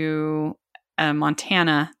to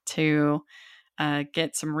Montana to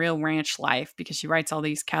get some real ranch life, because she writes all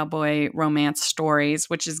these cowboy romance stories,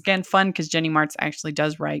 which is, again, fun because Jenny Martz actually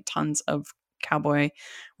does write tons of cowboy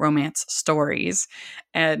romance stories.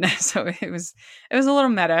 And so it was a little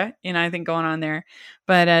meta, I think, going on there.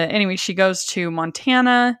 But anyway, she goes to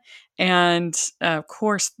Montana, and of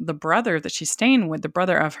course, the brother that she's staying with, the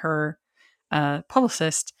brother of her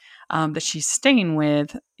publicist that she's staying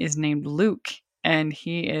with, is named Luke, and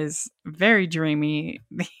he is very dreamy.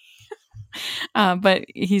 But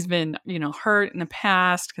he's been, hurt in the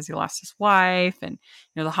past because he lost his wife, and,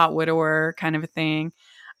 the hot widower kind of a thing.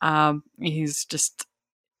 He's just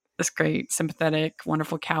this great, sympathetic,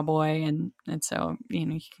 wonderful cowboy. And so, you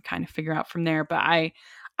can kind of figure out from there. But I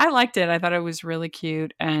liked it. I thought it was really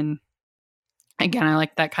cute. And again, I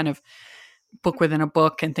like that kind of book within a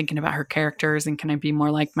book, and thinking about her characters and can I be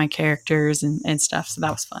more like my characters and stuff. So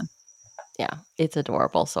that was fun. Yeah, it's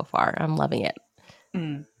adorable so far. I'm loving it.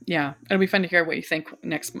 Yeah, it'll be fun to hear what you think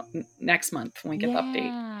next month when we get the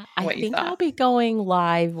update. I think I'll be going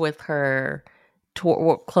live with her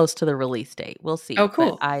close to the release date. We'll see. Oh,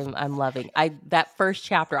 cool! But I'm loving. That first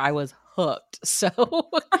chapter, I was hooked. So,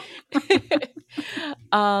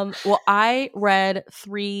 well, I read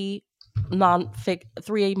three more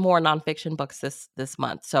nonfiction books this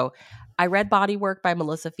month. So, I read Body Work by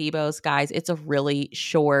Melissa Febos. Guys, it's a really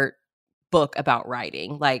short book about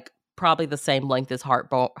writing, like probably the same length as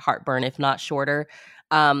Heartburn, if not shorter.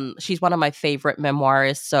 She's one of my favorite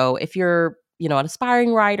memoirists. So if you're, an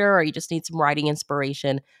aspiring writer, or you just need some writing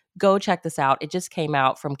inspiration, go check this out. It just came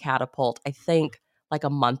out from Catapult, I think, like a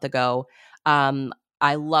month ago.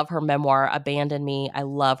 I love her memoir, Abandon Me. I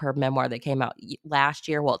love her memoir that came out last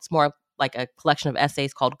year. Well, it's more like a collection of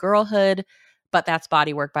essays called Girlhood, but that's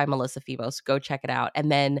Body Work by Melissa Febos. Go check it out.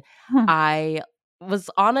 And then I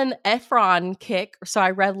was on an Ephron kick, so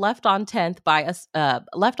I read Left on 10th,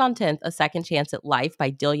 A Second Chance at Life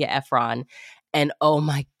by Delia Ephron, and oh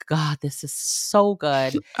my God, this is so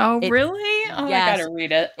good. Oh, really? Oh, yes, I gotta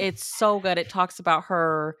read it. It's so good. It talks about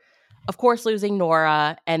her, of course, losing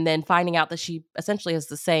Nora, and then finding out that she essentially has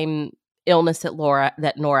the same illness that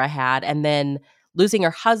Nora had, and then losing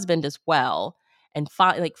her husband as well, and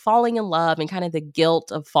falling in love, and kind of the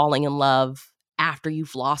guilt of falling in love after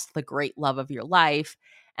you've lost the great love of your life.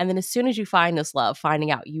 And then as soon as you find this love, finding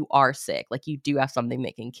out you are sick, like you do have something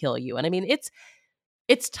that can kill you. And I mean,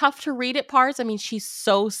 it's tough to read at parts. I mean, she's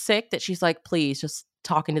so sick that she's like, please, just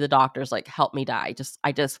talking to the doctors, like, help me die.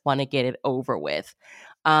 I just want to get it over with.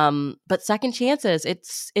 But Second Chances,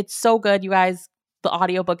 it's so good, you guys. The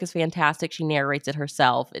audiobook is fantastic. She narrates it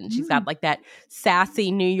herself, and she's got like that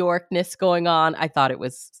sassy New Yorkness going on. I thought it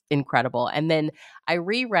was incredible. And then I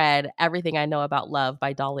reread Everything I Know About Love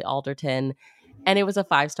by Dolly Alderton. And it was a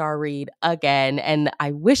 5-star read again. And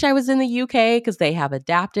I wish I was in the UK because they have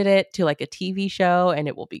adapted it to like a TV show and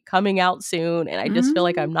it will be coming out soon. And I just feel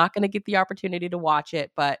like I'm not going to get the opportunity to watch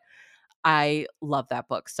it, but I love that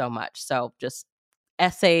book so much. So just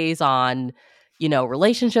essays on,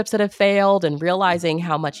 relationships that have failed and realizing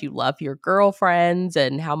how much you love your girlfriends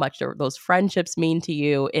and how much those friendships mean to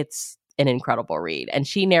you. It's an incredible read. And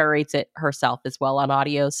she narrates it herself as well on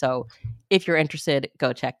audio. So if you're interested,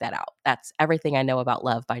 go check that out. That's Everything I Know About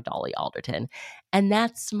Love by Dolly Alderton. And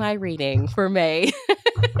that's my reading for May.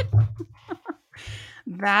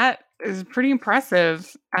 That is pretty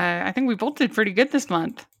impressive. I think we both did pretty good this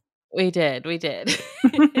month. We did.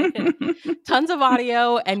 Tons of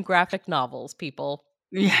audio and graphic novels, people.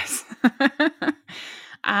 Yes.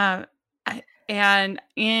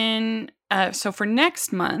 So for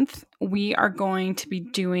next month, we are going to be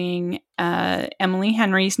doing Emily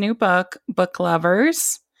Henry's new book, Book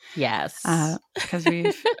Lovers. Yes. Because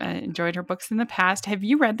we've enjoyed her books in the past. Have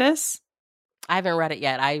you read this? I haven't read it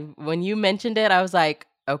yet. When you mentioned it, I was like,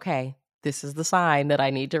 okay, this is the sign that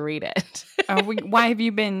I need to read it. Why have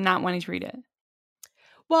you been not wanting to read it?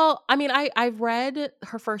 Well, I mean, I've read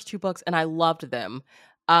her first 2 books and I loved them.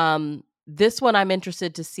 This one I'm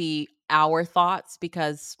interested to see our thoughts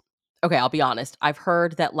because, okay, I'll be honest. I've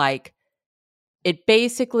heard that like it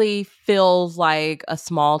basically feels like a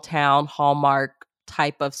small town Hallmark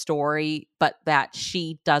type of story, but that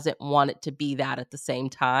she doesn't want it to be that at the same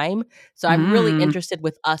time. So I'm really interested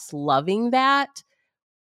with us loving that,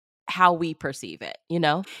 how we perceive it,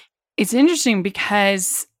 It's interesting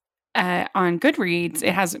because on Goodreads,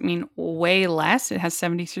 it has, way less. It has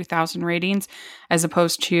 73,000 ratings as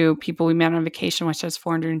opposed to People We Met on Vacation, which has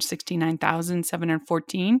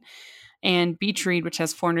 469,714, and Beach Read, which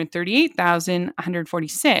has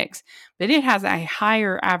 438,146. But it has a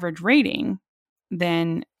higher average rating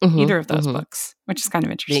than either of those books, which is kind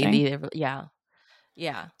of interesting. Yeah.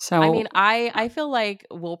 So, I mean, I feel like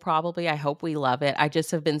I hope we love it. I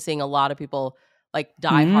just have been seeing a lot of people like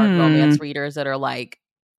diehard romance readers that are like,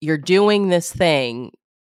 you're doing this thing,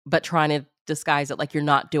 but trying to disguise it like you're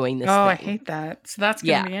not doing this thing. I hate that. So that's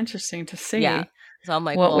going to be interesting to see. Yeah. So I'm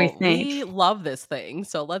like, we love this thing.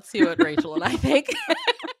 So let's see what Rachel and I think.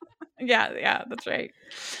 Yeah, that's right.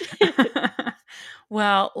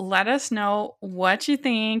 Well, let us know what you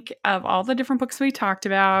think of all the different books we talked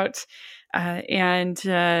about. And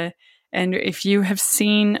if you have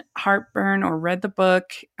seen Heartburn or read the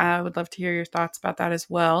book, I would love to hear your thoughts about that as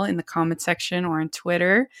well in the comment section or on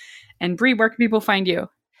Twitter. And Bree, where can people find you?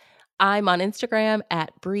 I'm on Instagram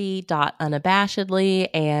at Bree.unabashedly,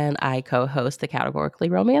 and I co-host the Categorically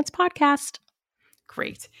Romance podcast.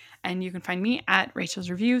 Great. And you can find me at Rachel's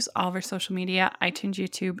Reviews, all of our social media, iTunes,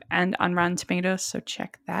 YouTube, and on Rotten Tomatoes. So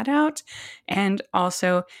check that out. And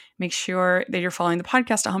also make sure that you're following the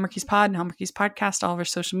podcast at Hallmarkies Pod and Hallmarkies Podcast, all of our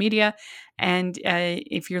social media. And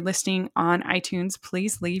if you're listening on iTunes,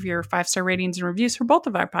 please leave your 5-star ratings and reviews for both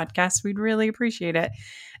of our podcasts. We'd really appreciate it.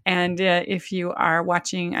 And if you are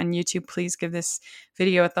watching on YouTube, please give this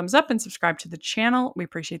video a thumbs up and subscribe to the channel. We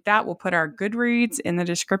appreciate that. We'll put our Goodreads in the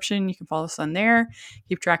description. You can follow us on there,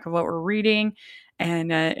 keep track of what we're reading,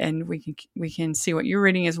 and we can see what you're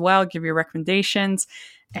reading as well, give you recommendations.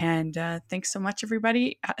 And thanks so much,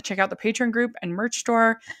 everybody. Check out the Patreon group and merch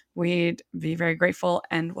store. We'd be very grateful,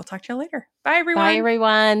 and we'll talk to you later. Bye, everyone. Bye,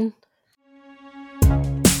 everyone.